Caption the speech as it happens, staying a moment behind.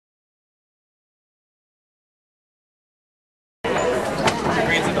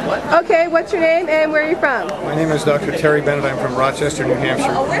Okay, what's your name and where are you from? My name is Dr. Terry Bennett. I'm from Rochester, New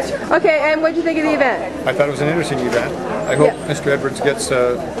Hampshire. Okay, and what did you think of the event? I thought it was an interesting event. I hope Mr. Edwards gets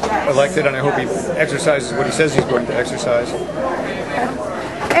elected, and I hope he exercises what he says he's going to exercise.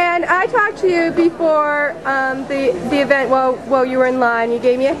 And I talked to you before the event while you were in line. You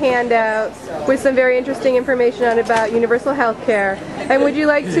gave me a handout with some very interesting information on about universal health care. And would you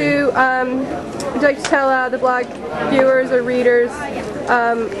like to tell the blog viewers or readers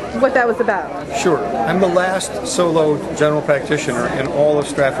what that was about? Sure. I'm the last solo general practitioner in all of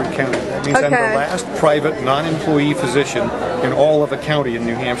Stratford County. That means I'm the last private, non-employee physician in all of a county in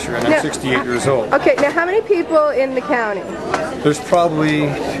New Hampshire, and I'm 68 years old. Okay, now how many people in the county? There's probably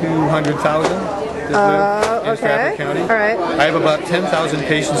 200,000 that live in Stratford County. All right. I have about 10,000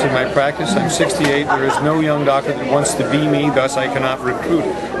 patients in my practice. I'm 68. There is no young doctor that wants to be me, thus I cannot recruit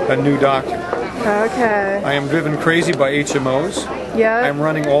a new doctor. Okay. I am driven crazy by HMOs. Yeah. I'm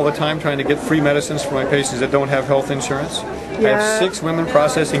running all the time trying to get free medicines for my patients that don't have health insurance. I have 6 women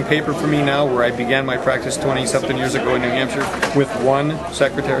processing paper for me now, where I began my practice 20-something years ago in New Hampshire with 1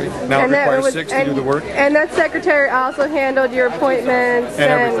 secretary. Now it requires 6 to do the work. And that secretary also handled your appointments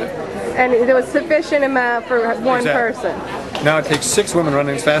and everything. And there was sufficient amount for one person. Now it takes 6 women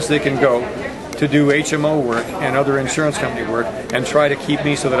running as fast as they can go to do HMO work and other insurance company work and try to keep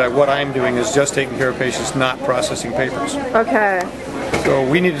me so that what I'm doing is just taking care of patients, not processing papers. Okay. So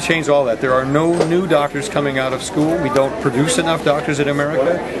we need to change all that. There are no new doctors coming out of school. We don't produce enough doctors in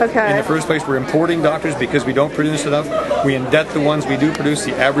America. Okay. In the first place, we're importing doctors because we don't produce enough. We indebt the ones we do produce.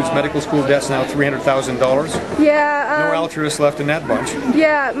 The average medical school debt's now $300,000. Yeah. No altruists left in that bunch.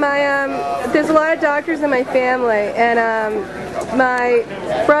 Yeah, there's a lot of doctors in my family, and my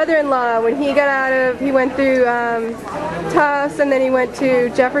brother-in-law, when he got he went through Tufts and then he went to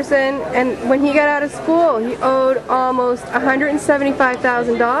Jefferson, and when he got out of school, he owed almost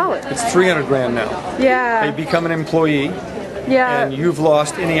 $175,000. It's 300 grand now. Yeah. They become an employee, and you've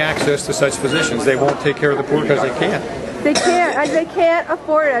lost any access to such physicians. They won't take care of the poor because they can't. They can't. They can't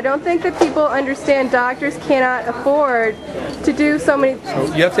afford it. I don't think that people understand doctors cannot afford to do so many. So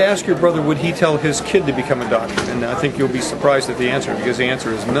you have to ask your brother, would he tell his kid to become a doctor? And I think you'll be surprised at the answer, because the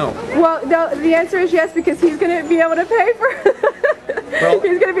answer is no. Well, the answer is yes, because he's going to be able to pay for. Well,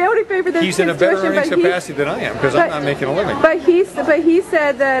 he's going to be able to pay for this. He's in a better earnings capacity than I am, because I'm not making a living. But he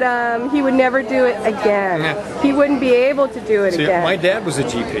said that he would never do it again. Yeah. He wouldn't be able to do it again. My dad was a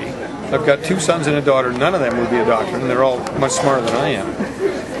GP. I've got 2 sons and a daughter. None of them would be a doctor, and they're all much smarter than I am.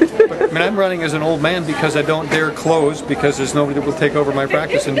 But, I mean, I'm running as an old man because I don't dare close, because there's nobody that will take over my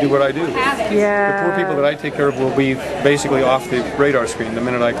practice and do what I do. Yeah. The poor people that I take care of will be basically off the radar screen the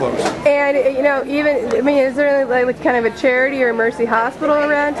minute I close. And, is there like kind of a charity or Mercy hospital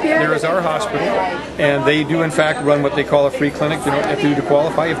around here? There is our hospital, and they do in fact run what they call a free clinic. You don't have to do to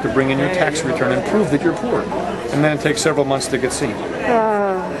qualify. You have to bring in your tax return and prove that you're poor. And then it takes several months to get seen.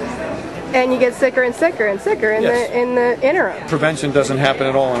 And you get sicker and sicker and sicker in the interim. Prevention doesn't happen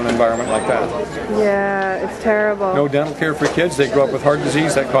at all in an environment like that. Yeah, it's terrible. No dental care for kids. They grow up with heart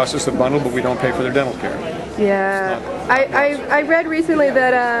disease. That costs us a bundle, but we don't pay for their dental care. Yeah. I read recently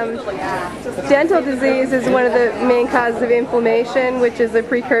that dental disease is one of the main causes of inflammation, which is a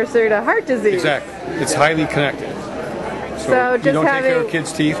precursor to heart disease. Exactly. It's highly connected. So if you don't take care of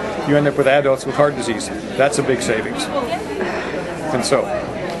kids' teeth, you end up with adults with heart disease. That's a big savings. And so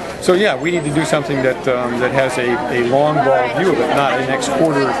yeah, we need to do something that has a long ball view of it, not a next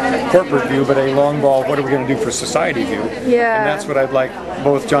quarter corporate view, but a long ball, what are we going to do for society view. Yeah. And that's what I'd like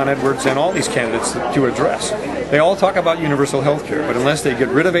both John Edwards and all these candidates to address. They all talk about universal health care, but unless they get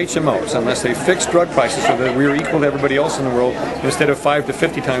rid of HMOs, unless they fix drug prices so that we're equal to everybody else in the world instead of 5 to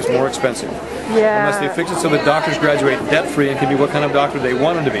 50 times more expensive. Yeah. Unless they fix it so that doctors graduate debt-free and can be what kind of doctor they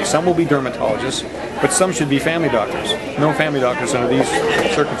want them to be. Some will be dermatologists, but some should be family doctors. No family doctors under these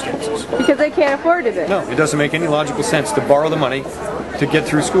circumstances. Because they can't afford it. No, it doesn't make any logical sense to borrow the money to get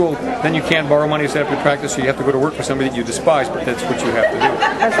through school. Then you can't borrow money to set up your practice, so you have to go to work for somebody that you despise, but that's what you have to do.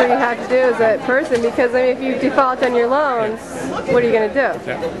 That's what you have to do as a person, because if you default on your loans, what are you going to do?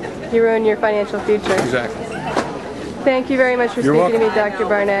 Yeah. You ruin your financial future. Exactly. Thank you very much for speaking to me, Dr.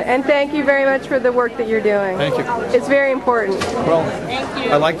 Barnett. And thank you very much for the work that you're doing. Thank you. It's very important. Well,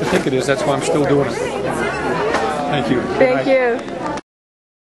 I like to think it is. That's why I'm still doing it. Thank you. Thank you.